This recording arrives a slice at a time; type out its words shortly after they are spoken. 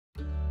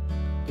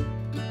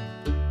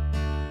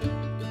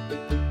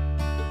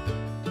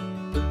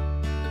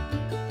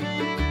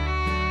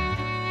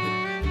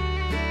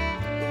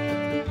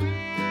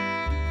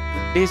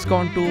Days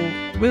Gone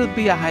 2 will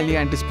be a highly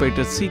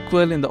anticipated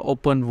sequel in the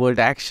open world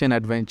action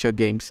adventure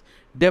games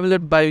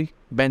developed by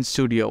Ben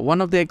Studio. One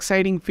of the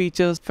exciting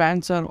features,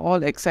 fans are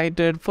all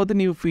excited for the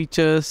new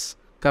features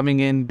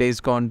coming in Days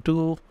Gone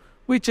 2,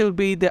 which will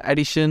be the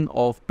addition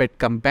of Pet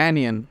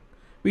Companion,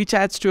 which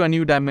adds to a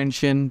new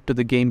dimension to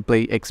the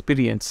gameplay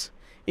experience.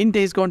 In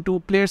Days Gone 2,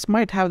 players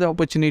might have the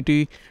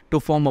opportunity to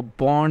form a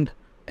bond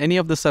any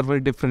of the several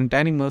different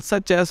animals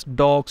such as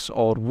dogs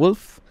or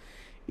wolf,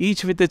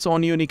 each with its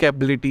own unique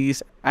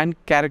abilities and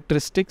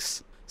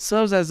characteristics,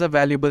 serves as a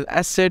valuable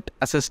asset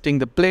assisting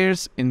the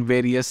players in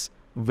various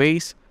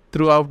ways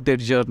throughout their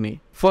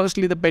journey.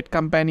 Firstly, the Pet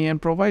Companion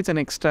provides an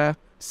extra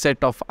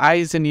set of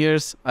eyes and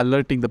ears,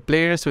 alerting the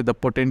players with the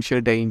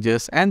potential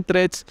dangers and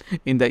threats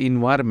in the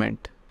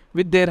environment.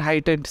 With their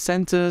heightened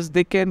senses,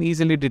 they can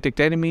easily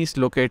detect enemies,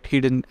 locate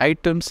hidden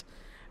items,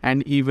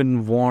 and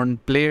even warn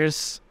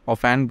players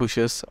of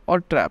ambushes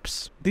or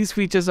traps. These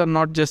features are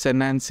not just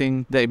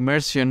enhancing the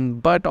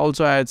immersion but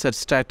also adds a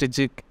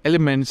strategic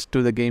elements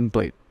to the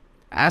gameplay,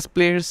 as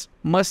players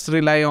must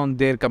rely on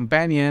their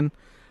companion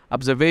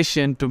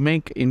observation to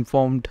make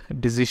informed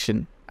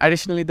decisions.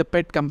 Additionally, the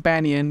Pet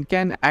Companion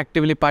can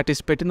actively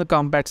participate in the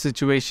combat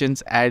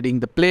situations, aiding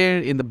the player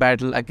in the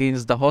battle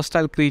against the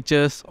hostile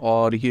creatures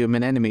or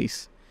human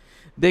enemies.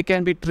 They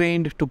can be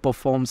trained to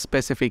perform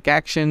specific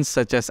actions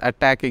such as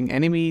attacking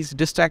enemies,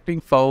 distracting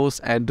foes,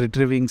 and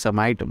retrieving some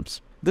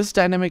items. This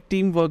dynamic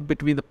teamwork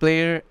between the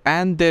player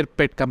and their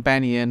pet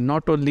companion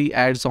not only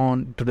adds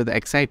on to the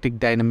exciting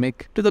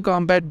dynamic to the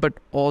combat but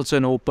also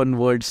an open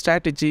world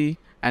strategy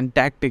and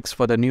tactics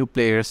for the new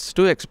players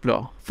to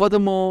explore.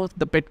 Furthermore,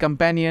 the Pet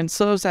Companion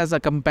serves as a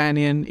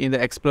companion in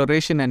the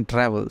exploration and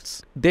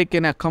travels. They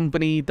can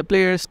accompany the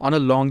players on a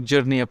long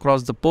journey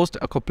across the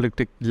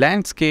post-apocalyptic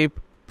landscape,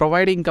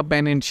 providing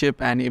companionship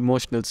and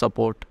emotional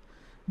support.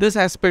 This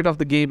aspect of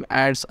the game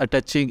adds a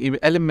touching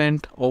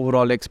element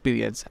overall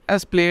experience,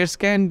 as players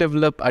can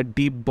develop a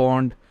deep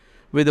bond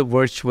with a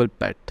virtual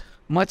pet,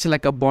 much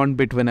like a bond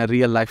between a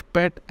real-life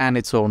pet and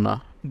its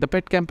owner. The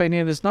Pet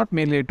Companion is not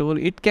merely a tool,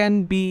 it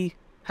can be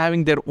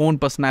having their own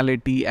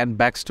personality and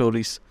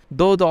backstories.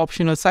 Though the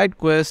optional side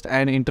quest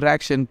and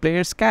interaction,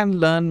 players can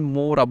learn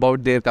more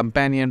about their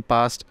companion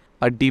past,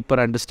 a deeper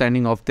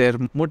understanding of their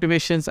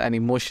motivations and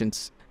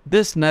emotions.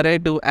 This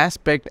narrative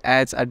aspect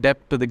adds a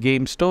depth to the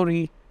game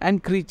story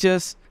and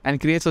creatures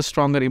and creates a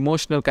stronger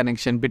emotional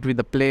connection between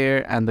the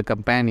player and the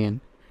companion.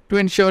 To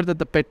ensure that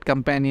the Pet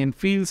Companion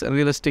feels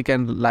realistic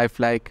and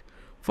lifelike,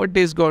 for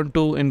Days Gone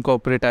 2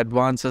 incorporate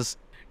advances.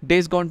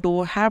 Days Gone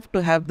 2 have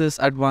to have this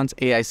advanced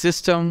AI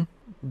system.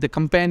 The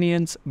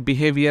companion's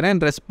behavior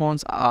and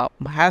response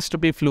has to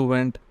be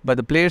fluent by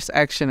the player's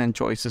action and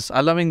choices,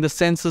 allowing the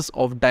senses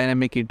of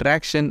dynamic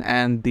interaction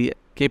and the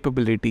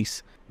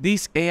capabilities.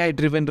 This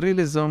AI-driven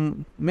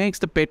realism makes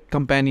the Pet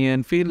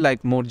Companion feel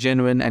like more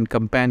genuine and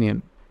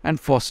companion, and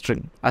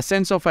fostering a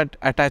sense of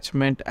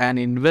attachment and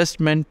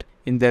investment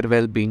in their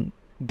well-being.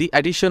 The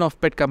addition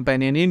of Pet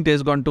Companion in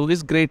Days Gone 2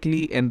 is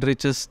greatly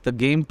enriches the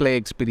gameplay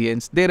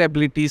experience. Their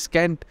abilities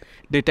can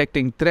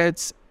detecting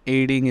threats,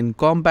 aiding in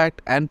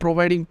combat, and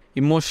providing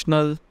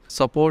emotional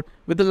support.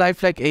 With the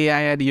lifelike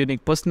AI and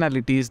unique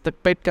personalities, the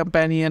Pet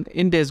Companion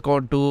in Days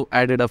Gone 2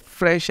 added a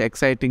fresh,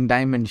 exciting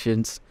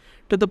dimensions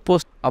to the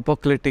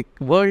post-apocalyptic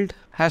world,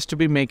 has to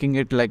be making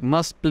it like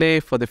must play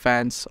for the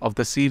fans of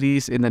the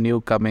series in the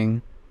new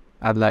coming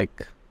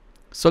alike.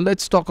 So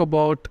let's talk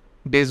about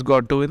Days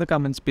Gone 2 in the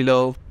comments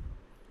below.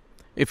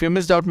 If you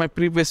missed out my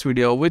previous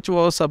video, which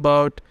was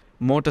about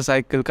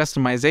motorcycle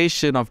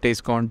customization of Days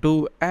Gone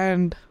 2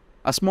 and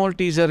a small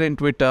teaser in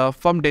Twitter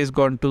from Days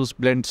Gone 2's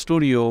Blend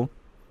Studio,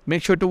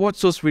 make sure to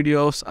watch those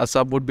videos. A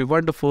sub would be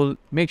wonderful.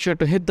 Make sure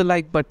to hit the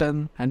like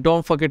button and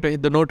don't forget to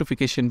hit the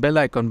notification bell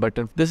icon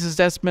button. This is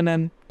Desmond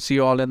and see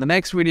you all in the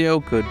next video.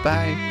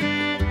 Goodbye.